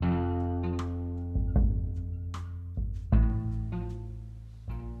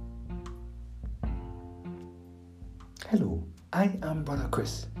Hello, I am Brother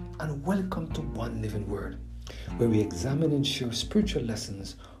Chris, and welcome to One Living Word, where we examine and share spiritual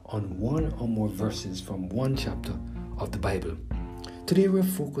lessons on one or more verses from one chapter of the Bible. Today we're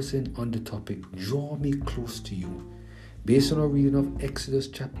focusing on the topic, Draw Me Close to You, based on our reading of Exodus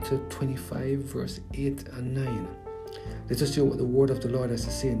chapter 25, verse 8 and 9. Let us hear what the word of the Lord has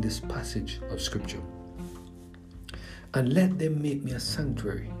to say in this passage of Scripture. And let them make me a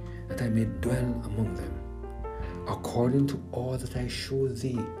sanctuary, that I may dwell among them, according to all that I show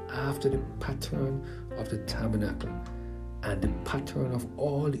thee, after the pattern of the tabernacle, and the pattern of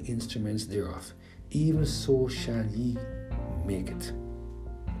all the instruments thereof, even so shall ye make it.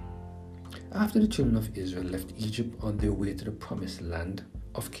 After the children of Israel left Egypt on their way to the promised land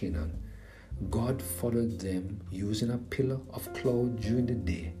of Canaan, God followed them using a pillar of cloud during the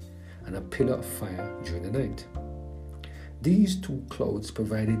day and a pillar of fire during the night. These two clouds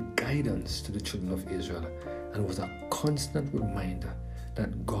provided guidance to the children of Israel and was a constant reminder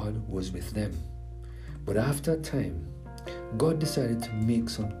that God was with them. But after a time, God decided to make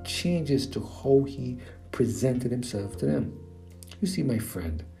some changes to how He presented Himself to them. You see, my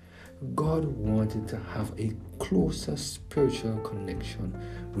friend, God wanted to have a closer spiritual connection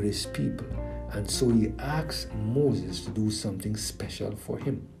with His people, and so He asked Moses to do something special for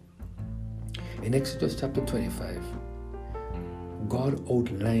Him. In Exodus chapter 25, God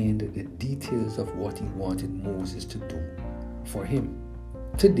outlined the details of what He wanted Moses to do for Him.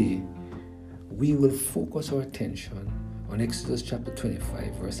 Today, we will focus our attention on Exodus chapter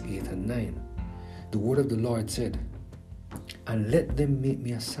 25, verse 8 and 9. The word of the Lord said, And let them make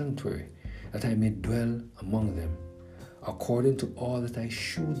me a sanctuary, that I may dwell among them, according to all that I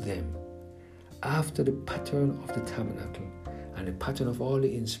shewed them, after the pattern of the tabernacle, and the pattern of all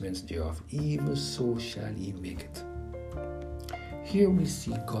the instruments thereof, even so shall ye make it. Here we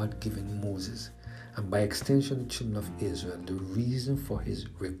see God giving Moses, and by extension the children of Israel, the reason for his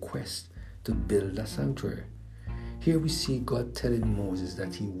request to build a sanctuary. Here we see God telling Moses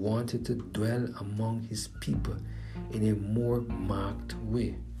that he wanted to dwell among his people in a more marked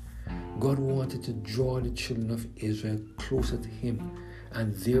way. God wanted to draw the children of Israel closer to him,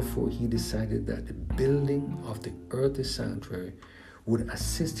 and therefore he decided that the building of the earthly sanctuary would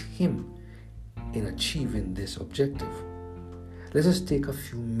assist him in achieving this objective. Let us take a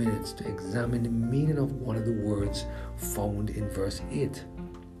few minutes to examine the meaning of one of the words found in verse 8.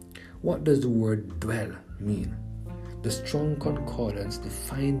 What does the word dwell mean? The Strong Concordance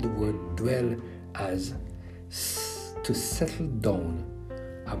defined the word dwell as to settle down,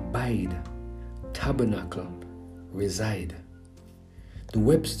 abide, tabernacle, reside. The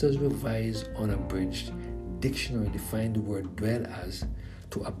Webster's Revised Unabridged Dictionary defined the word dwell as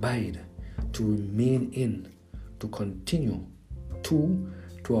to abide, to remain in, to continue,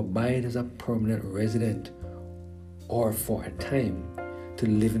 to abide as a permanent resident, or for a time, to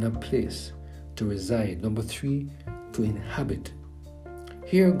live in a place, to reside. Number 3, to inhabit.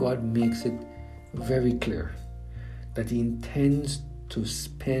 Here God makes it very clear that He intends to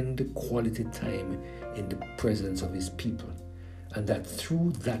spend quality time in the presence of His people, and that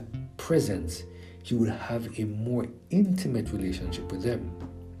through that presence He would have a more intimate relationship with them,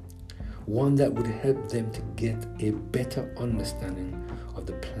 one that would help them to get a better understanding of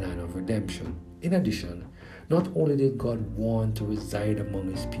the plan of redemption. In addition, not only did God want to reside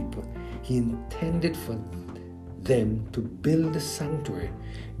among His people, He intended for them to build a sanctuary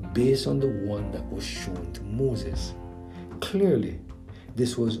based on the one that was shown to Moses. Clearly,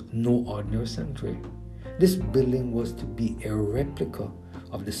 this was no ordinary sanctuary. This building was to be a replica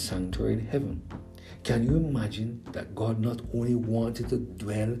of the sanctuary in heaven. Can you imagine that God not only wanted to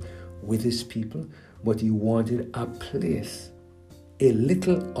dwell with His people, but He wanted a place, a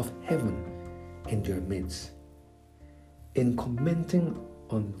little of heaven in their midst? In commenting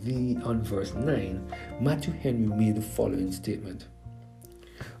on verse 9, Matthew Henry made the following statement.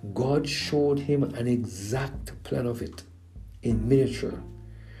 God showed him an exact plan of it in miniature,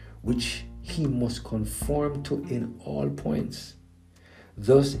 which he must conform to in all points.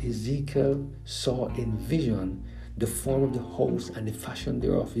 Thus Ezekiel saw in vision the form of the house and the fashion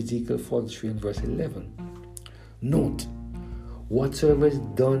thereof. Ezekiel 43 and verse 11. Note, whatsoever is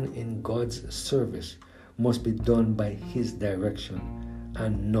done in God's service must be done by His direction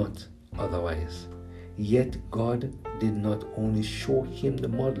and not otherwise. Yet God did not only show him the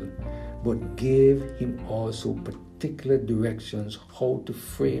model, but gave him also particular directions how to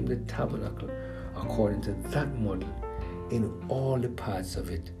frame the tabernacle according to that model in all the parts of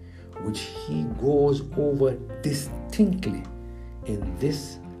it, which he goes over distinctly in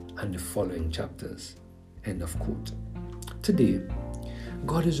this and the following chapters. End of quote. Today,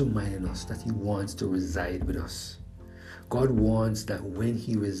 God is reminding us that He wants to reside with us. God wants that when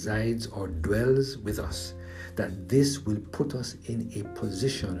He resides or dwells with us, that this will put us in a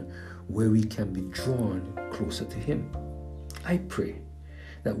position where we can be drawn closer to Him. I pray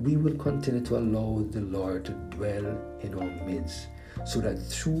that we will continue to allow the Lord to dwell in our midst, so that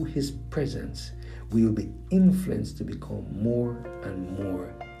through His presence we will be influenced to become more and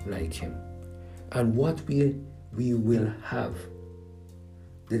more like Him. And what we will have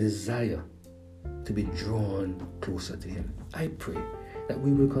the desire to be drawn closer to Him. I pray that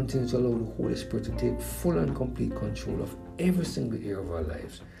we will continue to allow the Holy Spirit to take full and complete control of every single area of our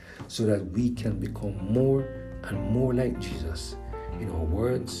lives, so that we can become more and more like Jesus in our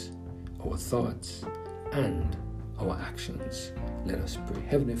words, our thoughts, and our actions. Let us pray.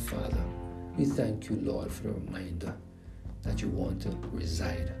 Heavenly Father, we thank you, Lord, for the reminder that you want to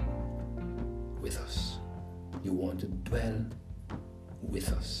reside with us. You want to dwell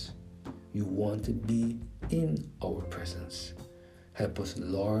with us. You want to be in our presence. Help us,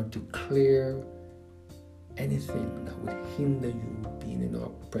 Lord, to clear anything that would hinder you being in our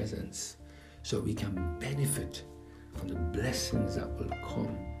presence, so we can benefit from the blessings that will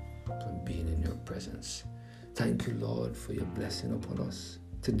come from being in your presence. Thank you, Lord, for your blessing upon us.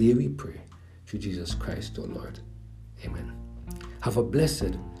 Today we pray through Jesus Christ, our Lord. Amen. Have a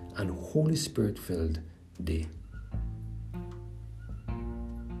blessed and Holy Spirit-filled day.